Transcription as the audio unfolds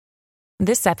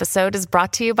This episode is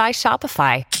brought to you by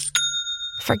Shopify.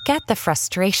 Forget the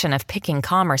frustration of picking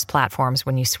commerce platforms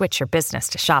when you switch your business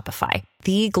to Shopify,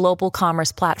 the global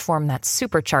commerce platform that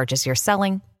supercharges your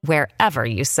selling wherever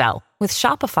you sell. With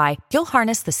Shopify, you'll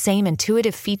harness the same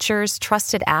intuitive features,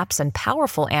 trusted apps, and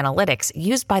powerful analytics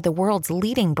used by the world's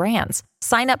leading brands.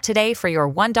 Sign up today for your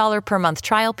 $1 per month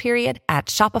trial period at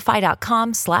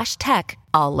shopify.com/tech,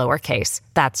 all lowercase.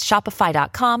 That's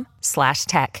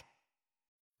shopify.com/tech.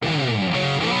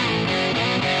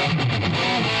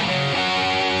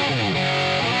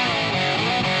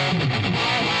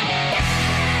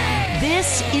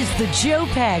 This is the Joe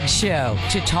Pags Show.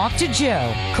 To talk to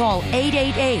Joe, call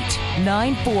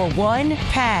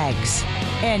 888-941-PAGS.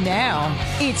 And now,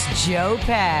 it's Joe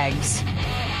Pags.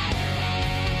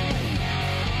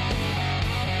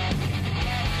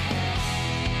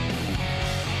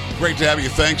 Great to have you.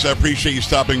 Thanks. I appreciate you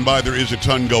stopping by. There is a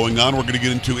ton going on. We're going to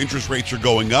get into interest rates are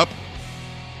going up.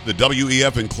 The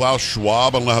WEF and Klaus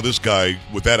Schwab. I don't know how this guy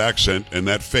with that accent and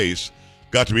that face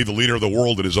got to be the leader of the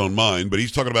world in his own mind, but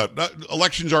he's talking about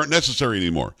elections aren't necessary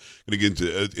anymore. Going to get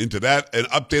into that, an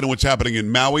update on what's happening in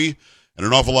Maui, and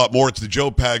an awful lot more. It's the Joe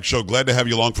Pags Show. Glad to have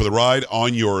you along for the ride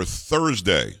on your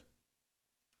Thursday.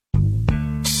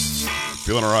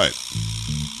 Feeling all right?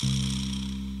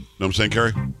 Know what I'm saying,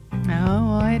 Carrie?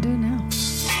 Oh, I do now.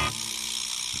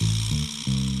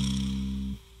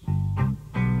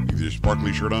 You have your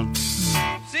sparkly shirt on?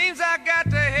 Seems I got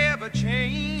to have a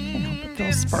change. The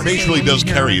bass really does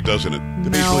carry it, doesn't it? The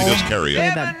bass really does carry it.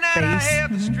 Play that bass.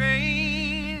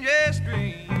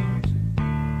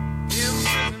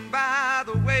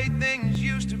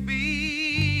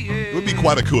 It would be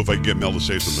quite a coup if I could get Mel to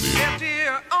say something to you.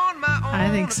 I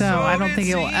think so. I don't think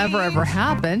it will ever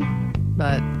happen,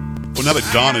 but... Well, now that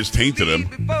Don has tainted him.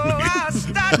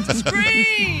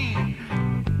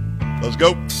 Let's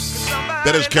go.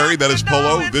 That is Carrie. That is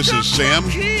Polo. This is Sam.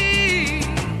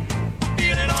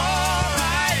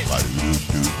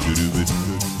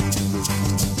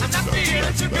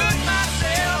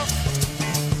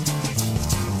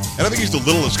 And I think he's the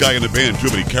littlest guy in the band, too,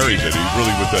 but he carries it. He's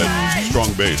really with that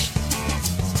strong bass.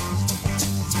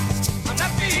 I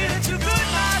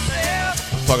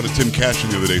was talking to Tim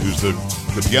Cashin the other day, who's the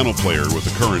piano player with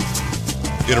the current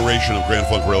iteration of Grand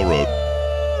Funk Railroad.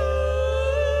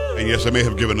 And yes, I may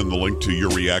have given him the link to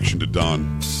your reaction to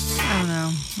Don. I don't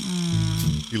know.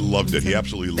 He loved it. He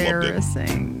absolutely loved it.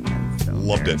 Embarrassing. So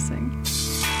loved it.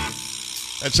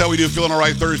 That's how we do. Feeling all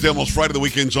right. Thursday, almost Friday. The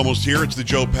weekend's almost here. It's the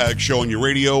Joe Pags Show on your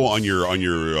radio, on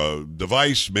your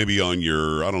device, maybe on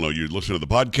your, I don't know, you listen to the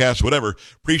podcast, whatever.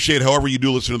 Appreciate however you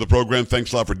do listen to the program.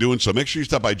 Thanks a lot for doing so. Make sure you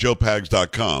stop by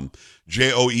joepags.com,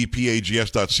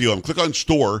 JOEPAGS.com. Click on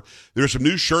store. There are some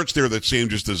new shirts there that Sam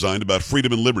just designed about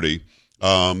freedom and liberty.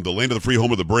 The land of the free,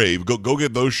 home of the brave. Go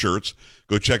get those shirts.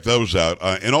 Go check those out.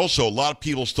 And also, a lot of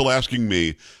people still asking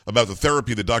me about the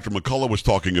therapy that Dr. McCullough was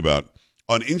talking about.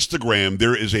 On Instagram,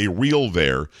 there is a reel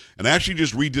there. And I actually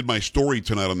just redid my story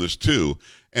tonight on this, too.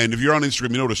 And if you're on Instagram,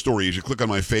 you know what a story is. You click on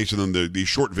my face, and then these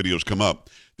short videos come up.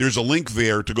 There's a link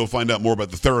there to go find out more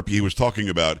about the therapy he was talking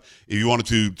about. If you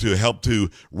wanted to help to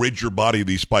rid your body of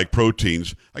these spike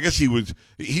proteins. I guess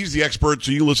he's the expert,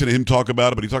 so you can listen to him talk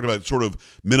about it, but he talked about sort of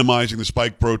minimizing the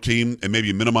spike protein and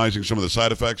maybe minimizing some of the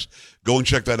side effects. Go and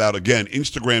check that out. Again,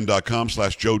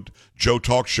 Instagram.com/Joe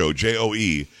Talk Show,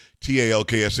 JOETALKSHOW,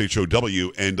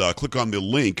 and click on the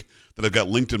link that I've got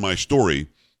linked in my story.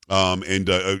 You're going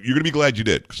to be glad you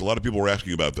did, because a lot of people were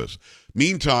asking about this.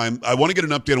 Meantime, I want to get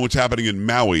an update on what's happening in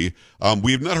Maui.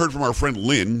 We have not heard from our friend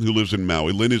Lynn, who lives in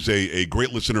Maui. Lynn is a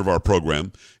great listener of our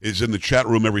program, is in the chat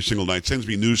room every single night, sends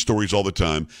me news stories all the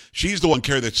time. She's the one,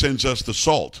 Carrie, that sends us the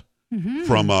salt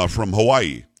from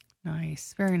Hawaii.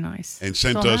 Nice, very nice. And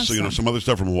sent us, some other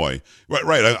stuff from Hawaii.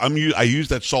 Right. I use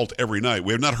that salt every night.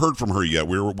 We have not heard from her yet.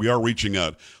 We are reaching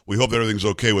out. We hope that everything's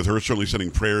okay with her. Certainly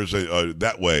sending prayers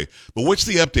that way. But what's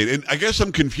the update? And I guess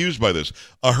I'm confused by this.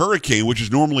 A hurricane, which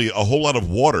is normally a whole lot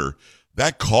of water,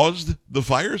 that caused the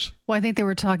fires? Well, I think they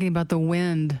were talking about the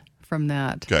wind from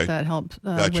that. Okay. That helped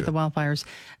Gotcha. with the wildfires.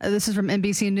 This is from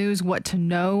NBC News. What to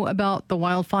know about the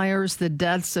wildfires. The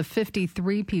deaths of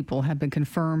 53 people have been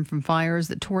confirmed from fires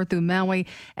that tore through Maui,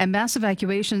 and mass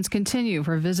evacuations continue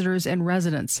for visitors and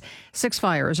residents. 6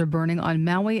 fires are burning on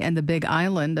Maui and the Big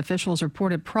Island. Officials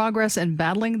reported progress in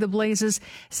battling the blazes,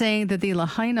 saying that the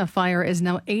Lahaina fire is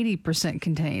now 80%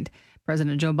 contained.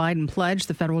 President Joe Biden pledged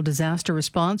the federal disaster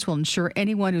response will ensure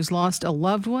anyone who's lost a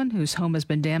loved one, whose home has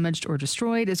been damaged or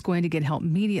destroyed, is going to get help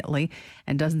immediately.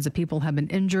 And dozens of people have been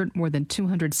injured. More than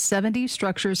 270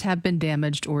 structures have been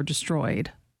damaged or destroyed.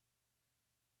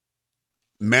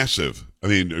 Massive. I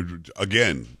mean,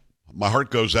 again, My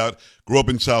heart goes out. Grew up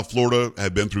in South Florida,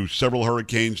 have been through several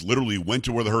hurricanes, literally went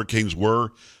to where the hurricanes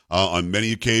were on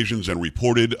many occasions and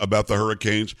reported about the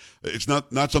hurricanes. It's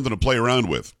not something to play around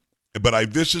with.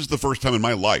 But this is the first time in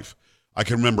my life I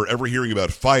can remember ever hearing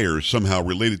about fires somehow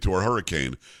related to our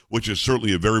hurricane, which is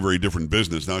certainly a very, very different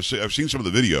business. Now, I've seen some of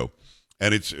the video,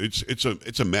 and it's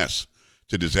a mess.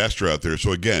 It's a disaster out there.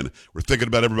 So again, we're thinking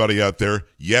about everybody out there.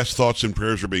 Yes, thoughts and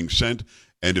prayers are being sent.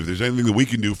 And if there's anything that we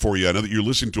can do for you, I know that you're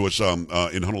listening to us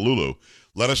in Honolulu,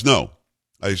 let us know.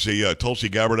 I see Tulsi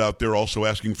Gabbard out there also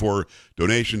asking for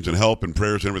donations and help and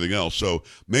prayers and everything else. So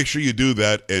make sure you do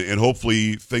that, and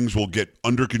hopefully things will get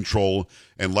under control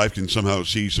and life can somehow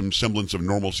see some semblance of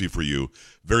normalcy for you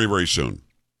very, very soon.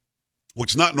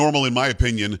 What's not normal, in my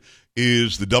opinion,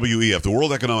 is the WEF, the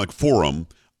World Economic Forum.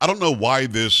 I don't know why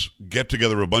this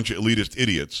get-together of a bunch of elitist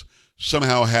idiots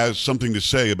somehow has something to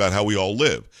say about how we all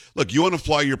live. Look, you want to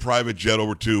fly your private jet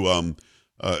over to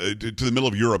the middle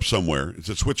of Europe somewhere. It's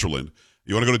at Switzerland.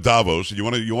 You want to go to Davos, and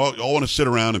you all want to sit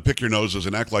around and pick your noses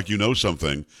and act like you know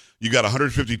something. You got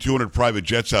 150, 200 private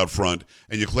jets out front,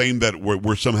 and you claim that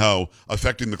we're somehow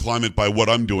affecting the climate by what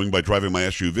I'm doing by driving my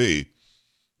SUV.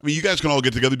 I mean, you guys can all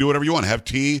get together, do whatever you want. Have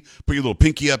tea, put your little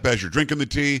pinky up as you're drinking the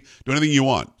tea, do anything you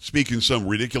want. Speak in some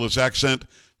ridiculous accent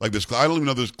like this. I don't even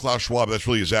know this Klaus Schwab, that's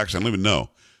really his accent. I don't even know.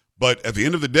 But at the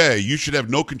end of the day, you should have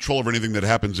no control over anything that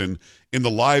happens in the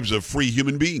lives of free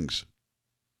human beings.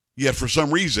 Yet for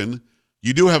some reason,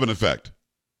 you do have an effect.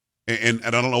 And I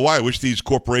don't know why. I wish these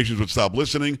corporations would stop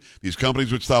listening. These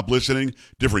companies would stop listening.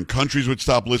 Different countries would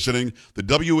stop listening. The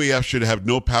WEF should have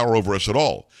no power over us at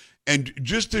all. And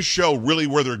just to show really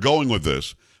where they're going with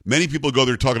this, many people go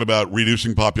there talking about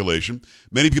reducing population.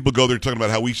 Many people go there talking about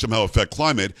how we somehow affect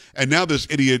climate. And now this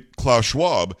idiot Klaus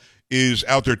Schwab is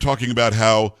out there talking about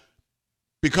how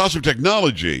because of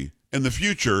technology in the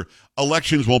future,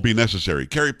 elections won't be necessary.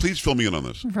 Carrie, please fill me in on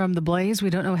this. From The Blaze, we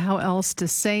don't know how else to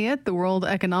say it. The World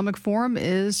Economic Forum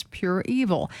is pure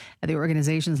evil. The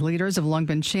organization's leaders have long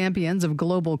been champions of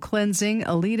global cleansing,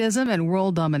 elitism, and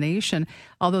world domination,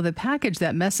 although they package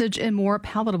that message in more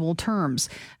palatable terms.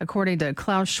 According to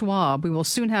Klaus Schwab, we will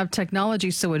soon have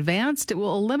technology so advanced it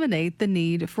will eliminate the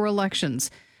need for elections.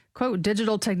 Quote,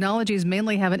 digital technologies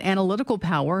mainly have an analytical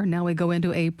power. Now we go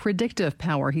into a predictive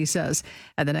power, he says.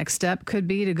 And the next step could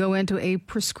be to go into a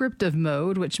prescriptive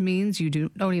mode, which means you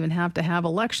don't even have to have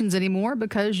elections anymore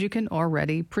because you can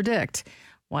already predict.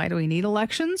 Why do we need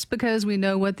elections? Because we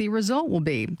know what the result will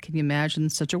be. Can you imagine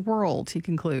such a world, he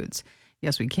concludes.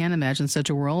 Yes, we can imagine such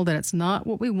a world, and it's not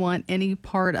what we want any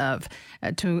part of.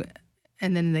 And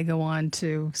then they go on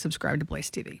to subscribe to Blaze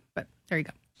TV. But there you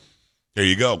go. There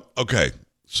you go. Okay.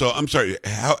 So I'm sorry,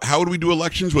 how would we do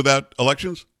elections without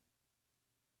elections?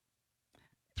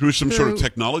 Through some sort of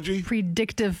technology?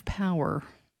 Predictive power.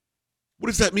 What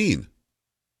does that mean?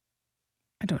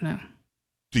 I don't know.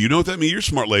 Do you know what that means? You're a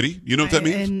smart lady. You know what that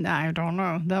means? And I don't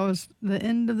know. That was the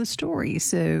end of the story,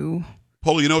 so...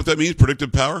 Paul, you know what that means,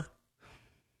 predictive power?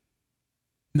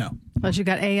 No. Unless you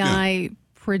got AI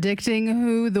predicting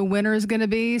who the winner is going to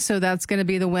be, so that's going to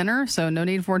be the winner, so no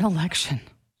need for an election.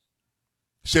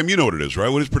 Sam, you know what it is, right?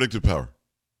 What is predictive power?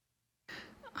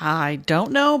 I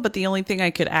don't know, but the only thing I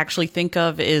could actually think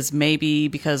of is maybe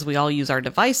because we all use our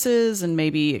devices and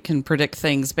maybe it can predict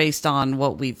things based on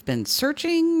what we've been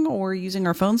searching or using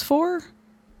our phones for.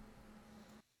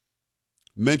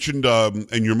 Mentioned,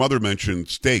 and your mother mentioned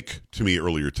steak to me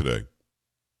earlier today.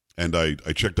 And I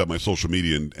checked out my social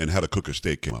media and how to cook a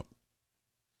steak came up.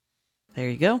 There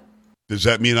you go. Does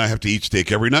that mean I have to eat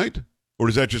steak every night? Or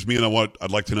does that just mean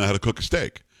I'd like to know how to cook a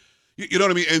steak? You know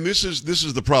what I mean? And this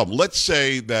is the problem. Let's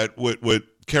say that what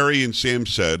Carrie and Sam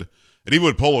said, and even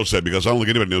what Polo said, because I don't think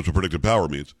anybody knows what predictive power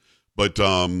means. But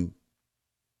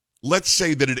let's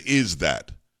say that it is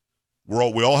that.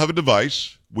 We all have a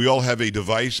device. We all have a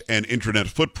device and internet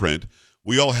footprint.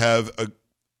 We all have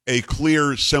a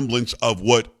clear semblance of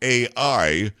what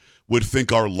AI would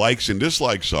think our likes and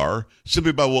dislikes are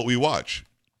simply by what we watch.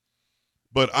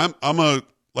 But I'm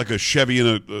like a Chevy and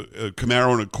a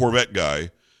Camaro and a Corvette guy.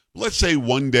 Let's say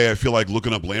one day I feel like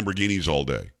looking up Lamborghinis all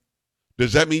day.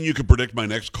 Does that mean you can predict my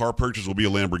next car purchase will be a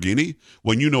Lamborghini?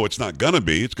 When you know it's not going to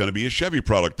be. It's going to be a Chevy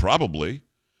product probably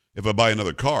if I buy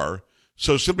another car.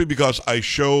 So simply because I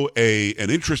show an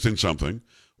interest in something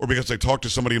or because I talk to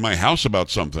somebody in my house about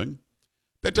something,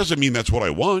 that doesn't mean that's what I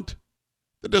want.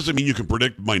 That doesn't mean you can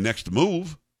predict my next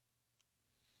move.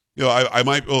 You know, I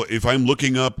might, if I'm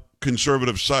looking up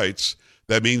conservative sites,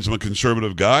 that means I'm a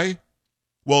conservative guy.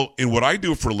 Well, in what I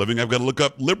do for a living, I've got to look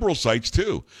up liberal sites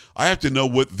too. I have to know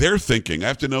what they're thinking. I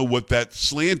have to know what that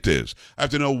slant is. I have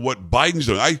to know what Biden's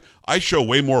doing. I show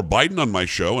way more Biden on my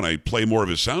show, and I play more of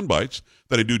his sound bites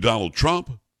than I do Donald Trump.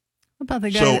 What about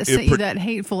the guy that sent you that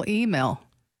hateful email?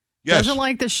 Yes. Doesn't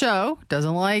like the show,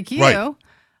 doesn't like you.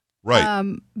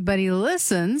 Right. But he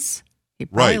listens. He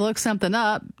probably looks something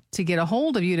up to get a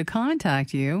hold of you to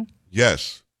contact you.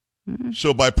 Yes. Mm-hmm.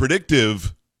 So by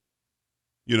predictive,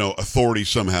 authority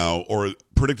somehow, or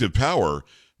predictive power,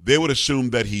 they would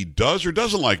assume that he does or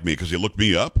doesn't like me because he looked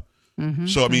me up. Mm-hmm.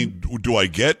 So, I mean, do I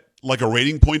get like a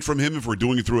rating point from him if we're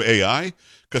doing it through AI?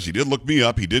 Because he did look me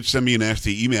up. He did send me a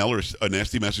nasty email or a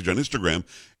nasty message on Instagram.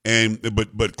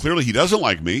 But clearly he doesn't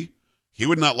like me. He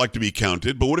would not like to be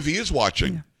counted. But what if he is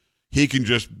watching? Yeah. He can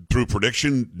just, through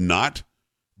prediction, not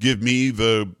give me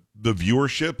the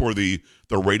viewership or the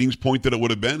ratings point that it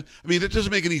would have been. I mean, that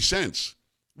doesn't make any sense.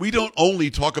 We don't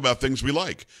only talk about things we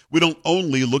like. We don't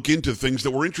only look into things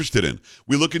that we're interested in.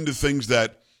 We look into things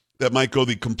that might go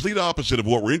the complete opposite of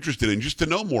what we're interested in just to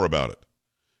know more about it.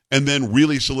 And then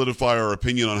really solidify our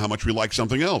opinion on how much we like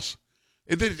something else.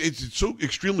 It's so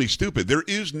extremely stupid. There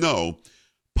is no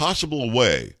possible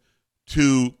way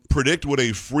to predict what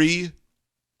a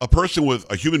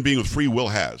human being with free will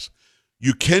has.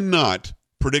 You cannot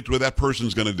predict what that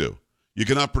person's going to do. You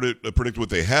cannot predict what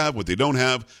they have, what they don't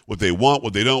have, what they want,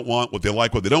 what they don't want, what they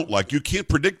like, what they don't like. You can't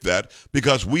predict that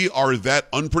because we are that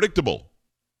unpredictable.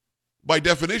 By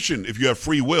definition, if you have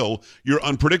free will, you're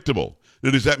unpredictable.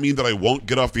 Now, does that mean that I won't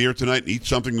get off the air tonight and eat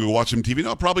something and watch some TV? No,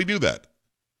 I'll probably do that.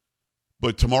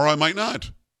 But tomorrow I might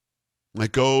not. I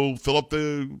might go fill up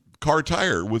the car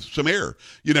tire with some air.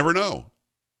 You never know.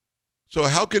 So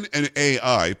how can an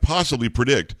AI possibly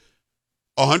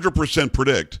 100%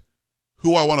 predict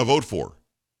who I want to vote for?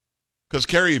 Because,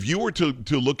 Carrie, if you were to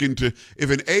look into, if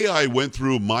an AI went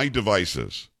through my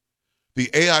devices, the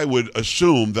AI would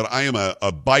assume that I am a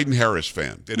Biden-Harris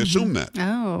fan. They'd assume that.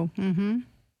 Oh, mm-hmm.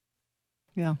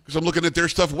 Yeah. Because I'm looking at their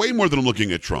stuff way more than I'm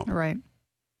looking at Trump. Right.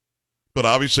 But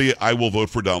obviously, I will vote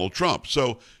for Donald Trump.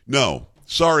 So, no.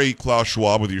 Sorry, Klaus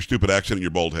Schwab, with your stupid accent and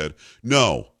your bald head.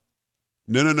 No.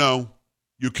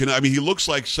 You can. I mean, he looks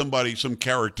like some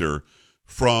character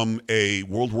from a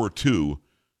World War II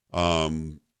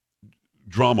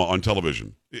drama on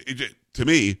television. To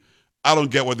me, I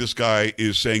don't get why this guy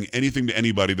is saying anything to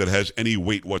anybody that has any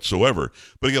weight whatsoever.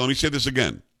 But again, let me say this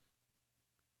again.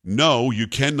 No, you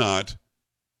cannot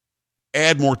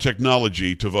add more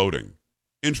technology to voting.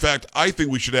 In fact, I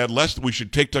think we should add less. We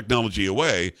should take technology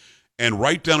away and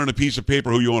write down on a piece of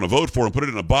paper who you want to vote for and put it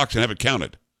in a box and have it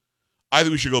counted. I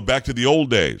think we should go back to the old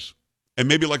days. And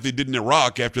maybe like they did in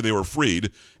Iraq after they were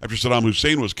freed, after Saddam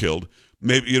Hussein was killed,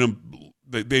 maybe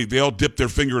they all dipped their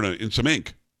finger in some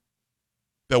ink.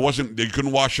 They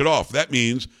couldn't wash it off. That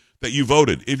means that you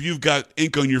voted. If you've got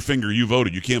ink on your finger, you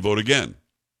voted. You can't vote again.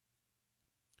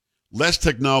 Less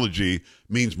technology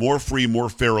means more free, more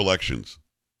fair elections.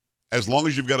 As long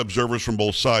as you've got observers from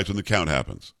both sides when the count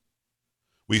happens.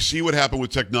 We see what happened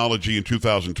with technology in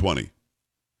 2020.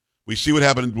 We see what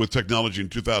happened with technology in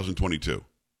 2022.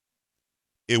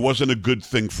 It wasn't a good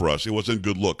thing for us. It wasn't a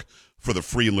good look for the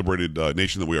free and liberated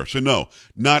nation that we are. So no,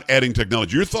 not adding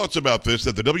technology. Your thoughts about this,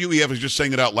 that the WEF is just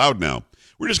saying it out loud now.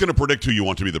 We're just going to predict who you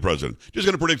want to be the president. Just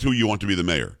going to predict who you want to be the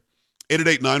mayor.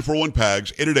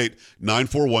 888-941-PAGS,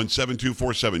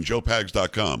 888-941-7247,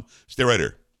 joepags.com. Stay right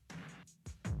here.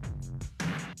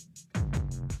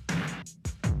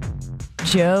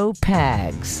 Joe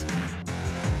Pags.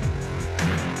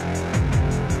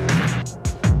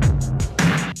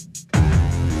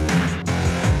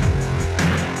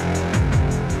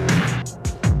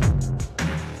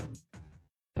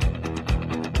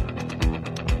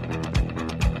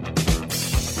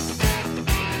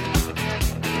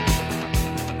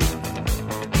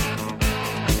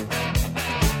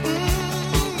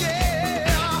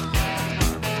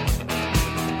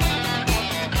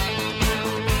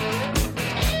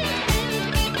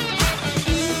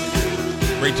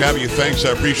 Great to have you. Thanks. I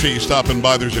appreciate you stopping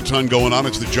by. There's a ton going on.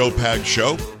 It's the Joe Pags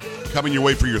Show. Coming your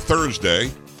way for your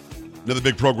Thursday. Another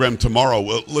big program tomorrow.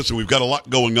 Well, listen, we've got a lot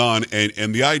going on,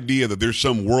 and the idea that there's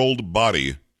some world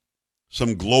body,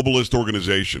 some globalist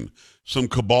organization, some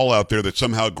cabal out there that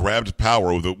somehow grabbed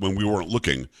power when we weren't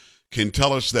looking can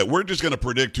tell us that we're just going to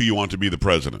predict who you want to be the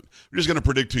president. We're just going to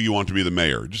predict who you want to be the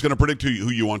mayor. Just going to predict who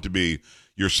you want to be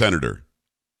your senator.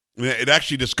 I mean, it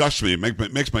actually disgusts me.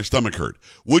 It makes my stomach hurt.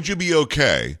 Would you be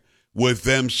okay with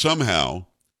them somehow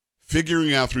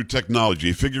figuring out through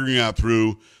technology, figuring out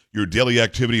through your daily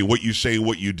activity and what you say and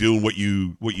what you do and what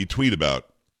you tweet about?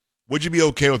 Would you be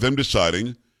okay with them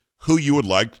deciding who you would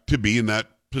like to be in that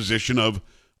position of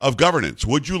of governance.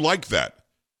 Would you like that?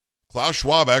 Klaus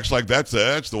Schwab acts like that's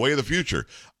the way of the future.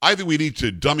 I think we need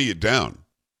to dummy it down.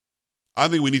 I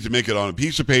think we need to make it on a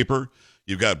piece of paper.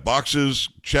 You've got boxes,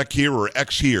 check here or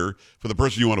X here for the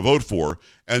person you want to vote for,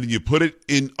 and then you put it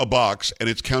in a box and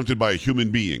it's counted by a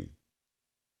human being.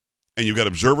 And you've got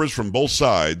observers from both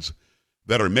sides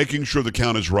that are making sure the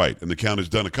count is right, and the count is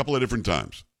done a couple of different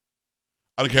times.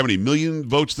 I don't care how many million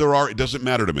votes there are. It doesn't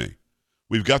matter to me.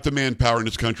 We've got the manpower in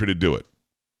this country to do it.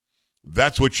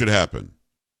 That's what should happen.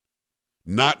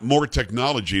 Not more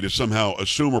technology to somehow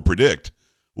assume or predict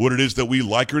what it is that we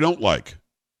like or don't like.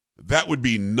 That would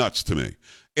be nuts to me.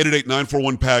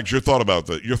 888-941-PAGS, your thoughts about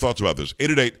this.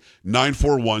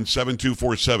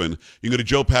 888-941-7247. You can go to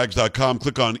joepags.com,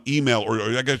 click on email, or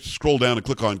I guess scroll down and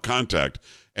click on contact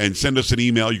and send us an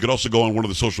email. You could also go on one of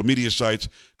the social media sites.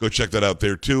 Go check that out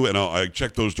there too, and I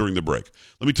check those during the break.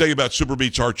 Let me tell you about Super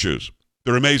Beets Heart Chews.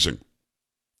 They're amazing.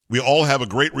 We all have a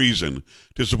great reason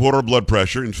to support our blood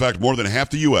pressure. In fact, more than half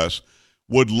the U.S.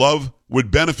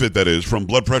 would benefit, that is, from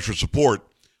blood pressure support.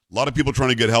 A lot of people trying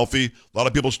to get healthy. A lot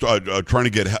of people trying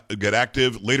to get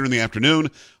active later in the afternoon.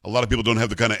 A lot of people don't have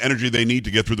the kind of energy they need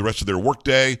to get through the rest of their work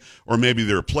day or maybe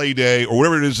their play day or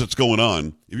whatever it is that's going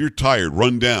on. If you're tired,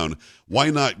 run down,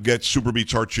 why not get Super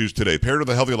Beets Heart Chews today? Paired with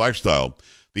a healthy lifestyle,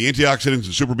 the antioxidants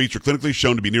in Super Beets are clinically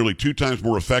shown to be nearly 2 times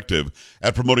more effective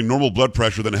at promoting normal blood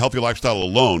pressure than a healthy lifestyle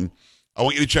alone. I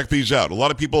want you to check these out. A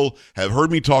lot of people have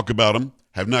heard me talk about them,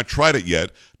 have not tried it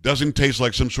yet. Doesn't taste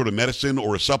like some sort of medicine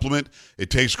or a supplement. It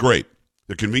tastes great.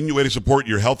 The convenient way to support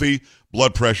your healthy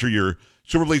blood pressure. Your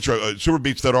Super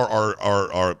Beets that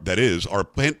are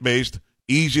plant-based,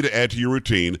 easy to add to your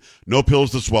routine. No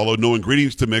pills to swallow, no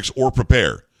ingredients to mix or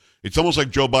prepare. It's almost like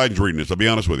Joe Biden's reading this, I'll be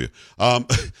honest with you.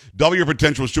 Double your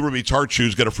potential with Super Beets Heart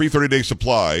Chews. Get a free 30-day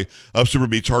supply of Super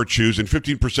Beets Heart Chews and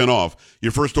 15% off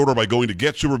your first order by going to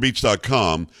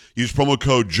getsuperbeets.com. Use promo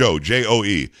code Joe,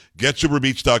 J-O-E.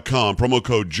 Getsuperbeets.com, promo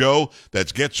code Joe.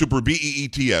 That's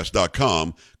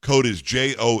getsuperbeets.com. Code is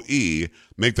J-O-E.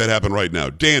 Make that happen right now.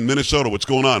 Dan, Minnesota, what's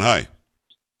going on? Hi.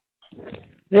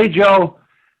 Hey, Joe.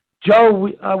 Joe,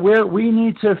 we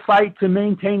need to fight to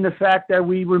maintain the fact that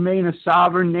we remain a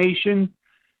sovereign nation.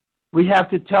 We have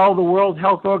to tell the World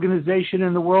Health Organization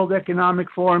and the World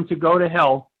Economic Forum to go to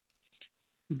hell.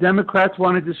 The Democrats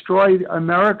want to destroy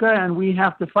America, and we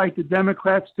have to fight the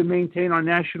Democrats to maintain our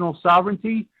national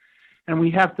sovereignty. And we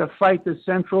have to fight the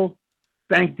central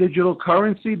bank digital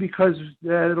currency because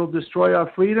it'll destroy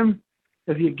our freedom.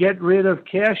 If you get rid of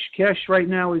cash right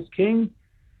now is king.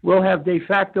 We'll have de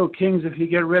facto kings if you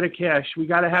get rid of cash. We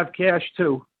got to have cash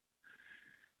too.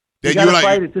 You got to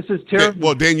fight it. This is tyranny.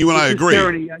 Well, Dan, you and I agree.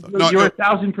 Tyranny. You're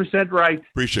 1,000% right.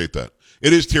 Appreciate that.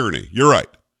 It is tyranny. You're right.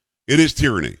 It is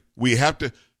tyranny. We have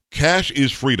to. Cash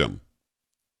is freedom.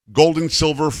 Gold and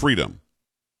silver, freedom.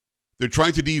 They're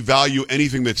trying to devalue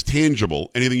anything that's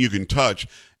tangible, anything you can touch.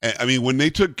 I mean, when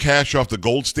they took cash off the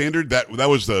gold standard, that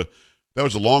was a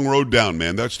long road down,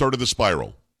 man. That started the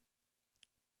spiral.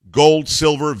 Gold,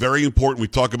 silver, very important. We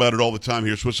talk about it all the time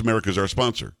here. Swiss America is our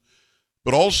sponsor.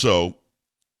 But also,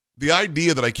 the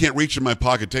idea that I can't reach in my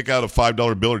pocket, take out a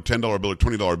 $5 bill or $10 bill or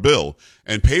 $20 bill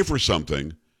and pay for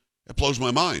something, that blows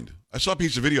my mind. I saw a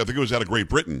piece of video, I think it was out of Great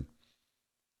Britain,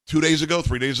 3 days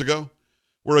ago,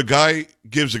 where a guy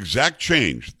gives exact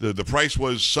change. The price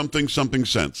was something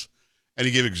cents. And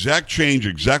he gave exact change,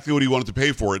 exactly what he wanted to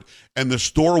pay for it, and the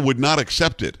store would not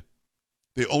accept it.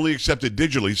 They only accept it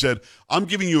digitally. He said, I'm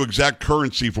giving you exact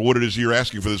currency for what it is you're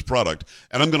asking for this product,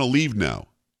 and I'm going to leave now.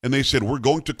 And they said, we're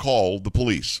going to call the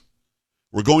police.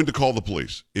 We're going to call the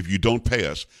police if you don't pay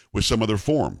us with some other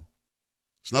form.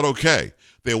 It's not okay.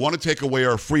 They want to take away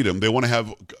our freedom. They want to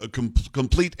have a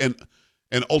complete and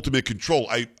ultimate control.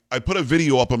 I put a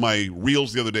video up on my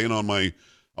Reels the other day and on my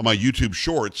YouTube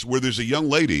Shorts where there's a young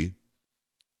lady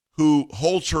who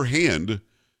holds her hand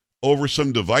over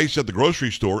some device at the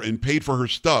grocery store and paid for her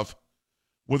stuff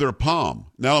with her palm.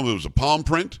 Now, if it was a palm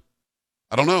print,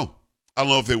 I don't know. I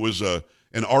don't know if it was an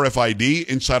RFID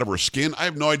inside of her skin. I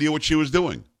have no idea what she was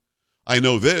doing. I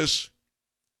know this.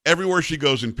 Everywhere she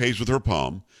goes and pays with her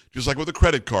palm, just like with a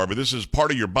credit card, but this is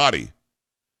part of your body,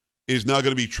 is now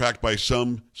going to be tracked by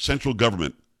some central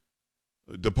government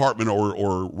department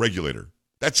or regulator.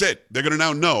 That's it. They're going to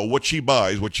now know what she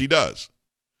buys, what she does.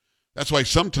 That's why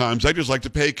sometimes I just like to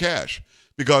pay cash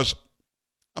because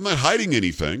I'm not hiding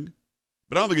anything,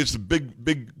 but I don't think it's the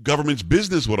big government's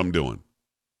business what I'm doing.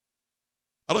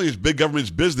 I don't think it's big government's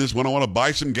business when I want to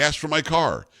buy some gas for my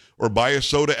car or buy a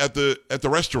soda at the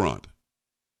restaurant.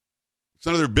 It's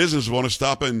none of their business if I want to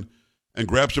stop and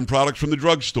grab some products from the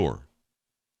drugstore.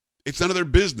 It's none of their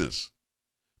business.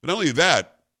 But not only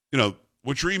that,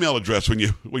 What's your email address when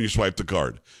you swipe the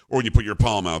card or when you put your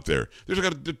palm out there? They're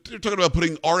talking about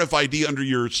putting RFID under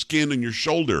your skin and your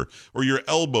shoulder or your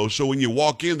elbow, so when you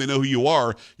walk in, they know who you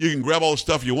are. You can grab all the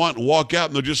stuff you want and walk out,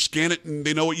 and they'll just scan it, and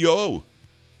they know what you owe.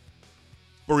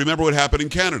 But remember what happened in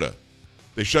Canada.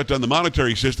 They shut down the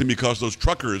monetary system because those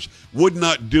truckers would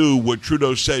not do what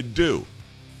Trudeau said do.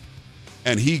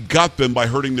 And he got them by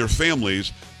hurting their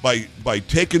families, by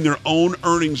taking their own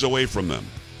earnings away from them.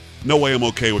 No way I'm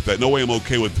okay with that. No way I'm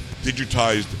okay with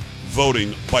digitized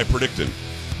voting by predicting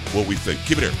what we think.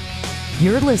 Keep it here.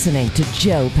 You're listening to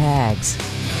Joe Pags.